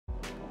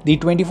The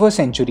 21st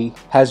century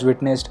has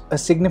witnessed a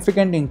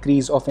significant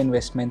increase of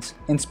investments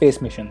in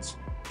space missions.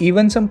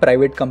 Even some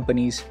private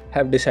companies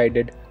have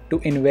decided to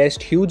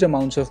invest huge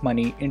amounts of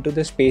money into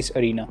the space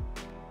arena.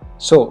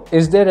 So,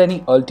 is there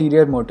any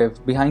ulterior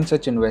motive behind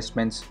such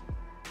investments?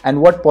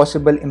 And what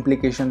possible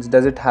implications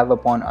does it have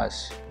upon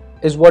us?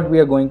 Is what we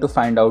are going to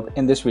find out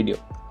in this video.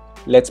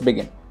 Let's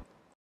begin.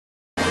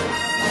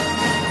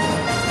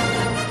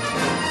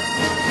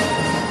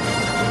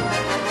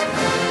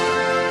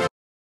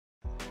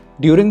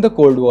 During the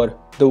Cold War,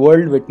 the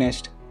world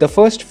witnessed the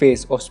first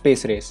phase of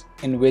space race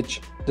in which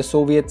the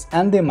Soviets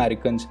and the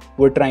Americans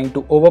were trying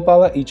to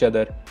overpower each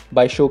other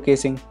by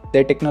showcasing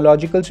their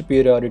technological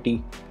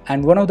superiority,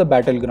 and one of the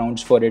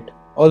battlegrounds for it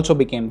also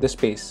became the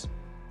space.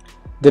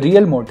 The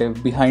real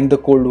motive behind the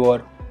Cold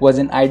War was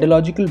an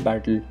ideological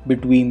battle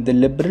between the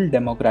liberal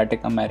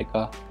democratic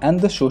America and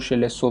the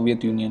socialist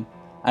Soviet Union,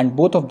 and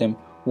both of them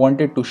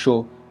wanted to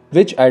show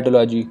which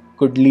ideology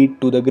could lead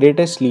to the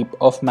greatest leap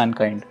of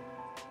mankind.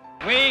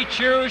 We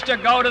choose to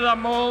go to the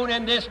moon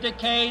in this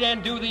decade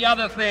and do the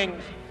other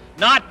things,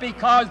 not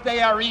because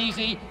they are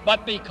easy,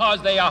 but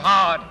because they are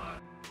hard.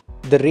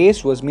 The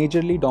race was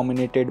majorly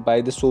dominated by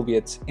the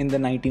Soviets in the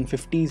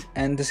 1950s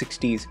and the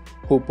 60s,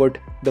 who put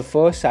the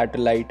first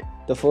satellite,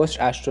 the first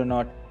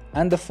astronaut,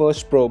 and the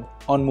first probe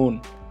on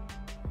moon.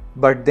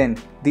 But then,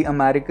 the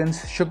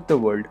Americans shook the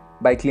world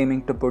by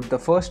claiming to put the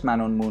first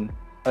man on moon,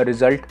 a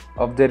result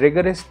of the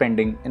rigorous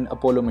spending in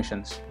Apollo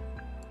missions.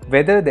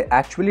 Whether they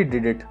actually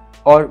did it,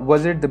 or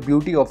was it the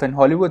beauty of an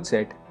Hollywood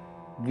set?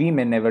 We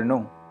may never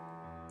know.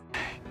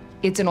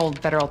 It's an old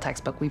federal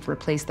textbook. We've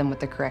replaced them with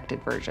the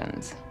corrected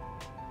versions.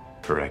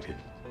 Corrected?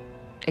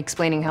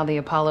 Explaining how the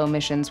Apollo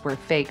missions were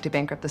fake to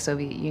bankrupt the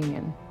Soviet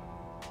Union.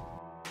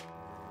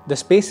 The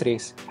space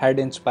race had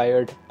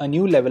inspired a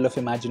new level of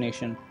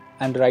imagination,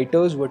 and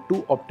writers were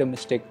too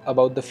optimistic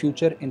about the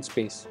future in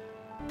space.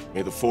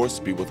 May the force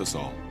be with us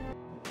all.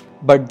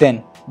 But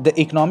then, the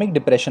economic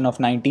depression of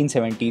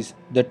 1970s,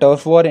 the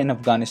turf war in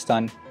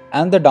Afghanistan,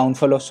 and the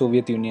downfall of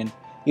Soviet Union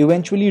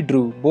eventually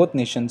drew both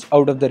nations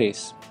out of the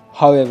race.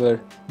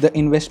 However, the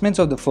investments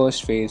of the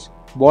first phase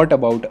brought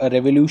about a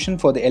revolution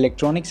for the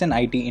electronics and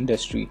IT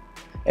industry.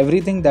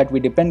 Everything that we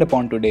depend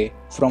upon today,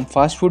 from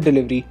fast food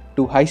delivery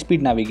to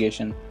high-speed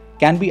navigation,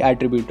 can be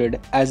attributed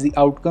as the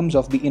outcomes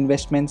of the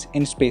investments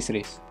in space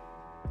race.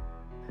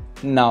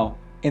 Now,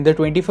 in the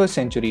 21st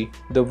century,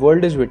 the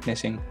world is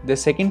witnessing the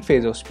second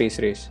phase of space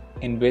race,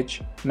 in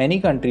which many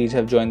countries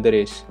have joined the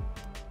race.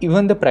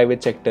 Even the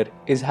private sector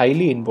is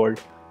highly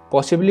involved,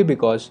 possibly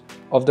because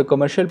of the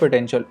commercial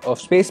potential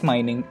of space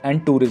mining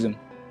and tourism.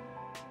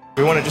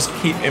 We want to just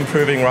keep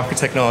improving rocket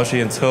technology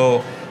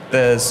until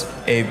there's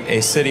a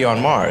city on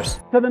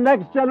Mars. To the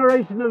next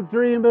generation of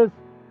dreamers,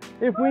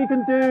 if we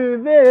can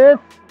do this,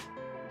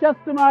 just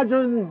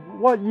imagine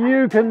what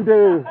you can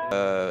do.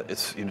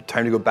 It's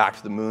time to go back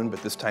to the moon,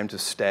 but this time to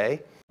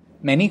stay.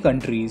 Many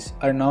countries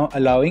are now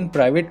allowing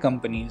private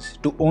companies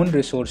to own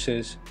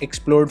resources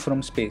explored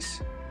from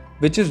space,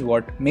 which is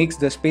what makes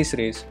the space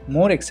race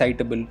more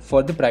excitable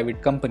for the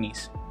private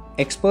companies.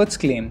 Experts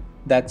claim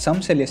that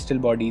some celestial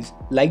bodies,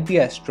 like the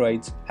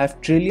asteroids, have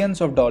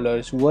trillions of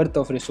dollars worth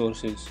of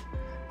resources,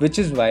 which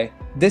is why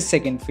this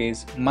second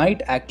phase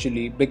might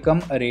actually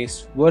become a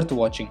race worth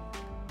watching.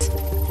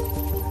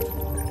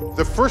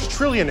 The first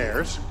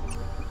trillionaires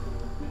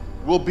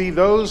will be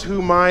those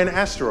who mine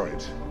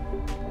asteroids.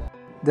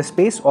 The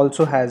space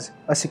also has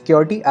a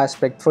security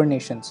aspect for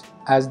nations,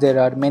 as there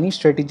are many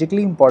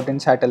strategically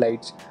important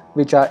satellites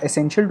which are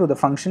essential to the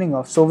functioning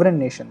of sovereign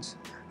nations,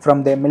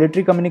 from their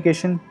military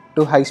communication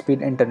to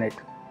high-speed internet.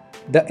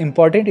 The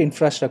important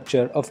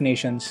infrastructure of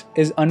nations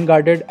is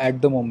unguarded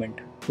at the moment,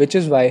 which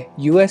is why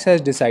US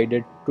has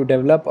decided to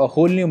develop a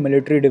whole new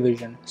military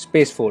division,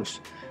 Space Force,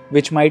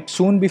 which might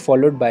soon be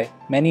followed by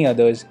many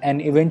others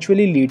and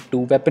eventually lead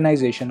to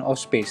weaponization of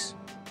space.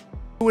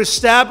 To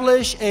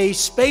establish a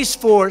space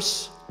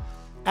force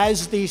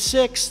as the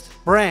sixth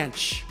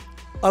branch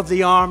of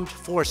the armed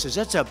forces.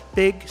 That's a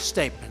big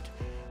statement.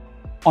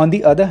 On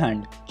the other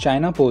hand,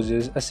 China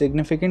poses a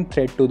significant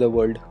threat to the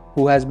world,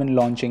 who has been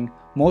launching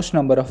most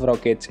number of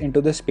rockets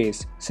into the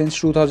space since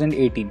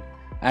 2018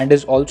 and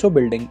is also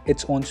building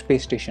its own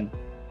space station.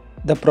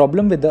 The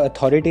problem with the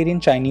authoritarian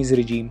Chinese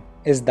regime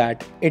is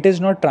that it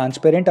is not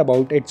transparent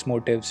about its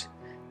motives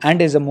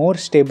and is a more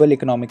stable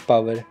economic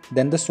power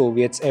than the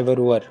Soviets ever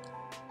were.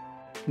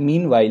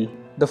 Meanwhile,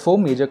 the four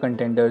major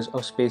contenders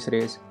of space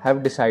race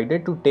have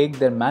decided to take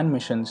their manned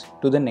missions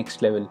to the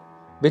next level,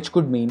 which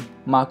could mean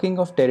marking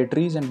of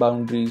territories and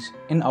boundaries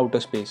in outer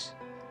space.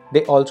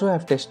 They also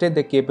have tested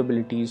their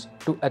capabilities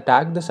to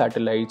attack the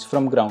satellites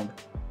from ground,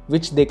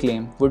 which they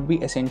claim would be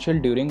essential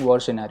during war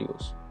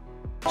scenarios.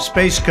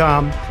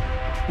 Spacecom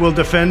will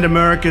defend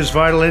America's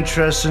vital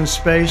interests in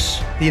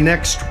space, the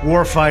next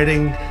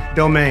warfighting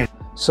domain.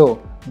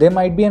 So, there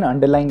might be an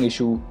underlying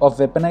issue of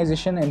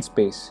weaponization in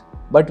space,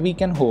 but we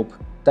can hope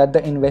that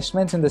the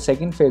investments in the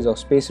second phase of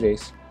space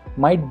race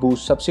might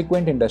boost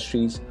subsequent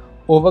industries,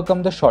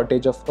 overcome the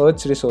shortage of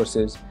Earth's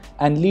resources,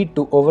 and lead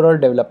to overall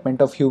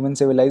development of human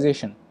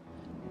civilization.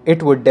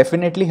 It would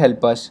definitely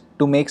help us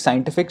to make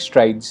scientific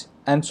strides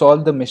and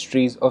solve the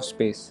mysteries of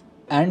space.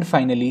 And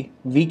finally,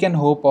 we can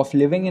hope of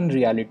living in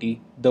reality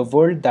the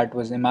world that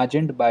was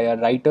imagined by our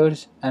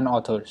writers and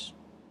authors.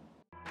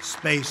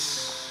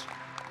 Space.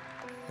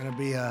 Gonna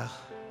be a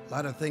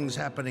lot of things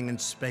happening in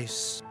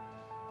space.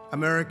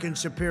 American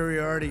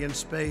superiority in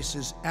space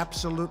is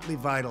absolutely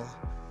vital.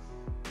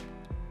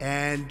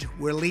 And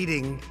we're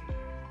leading,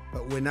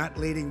 but we're not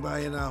leading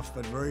by enough,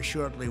 but very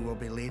shortly we'll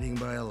be leading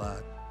by a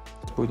lot.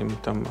 Будем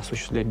там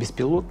осуществлять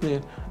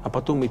беспилотные, а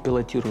потом и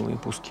пилотируемые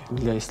пуски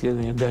для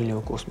исследования дальнего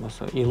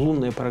космоса. И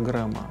лунная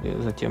программа, и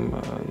затем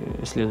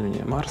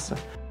исследование Марса.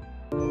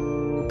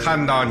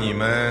 看到你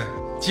们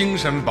精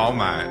神饱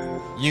满、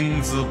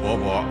英姿勃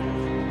勃，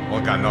我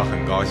感到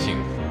很高兴。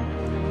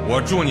我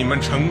祝你们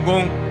成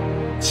功，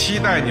期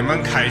待你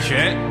们凯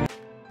旋。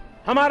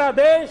 हमारा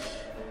देश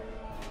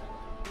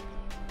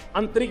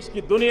अंतरिक्ष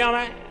की दुनिया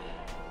में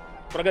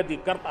प्रगति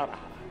करता रहा।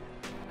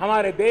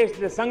 हमारे देश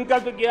ने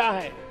संकल्प किया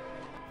है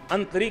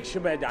अंतरिक्ष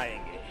में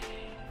जाएंगे,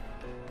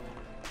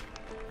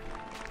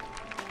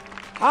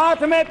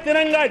 हाथ में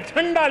तिरंगा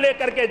झंडा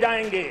लेकर के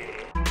जाएंगे।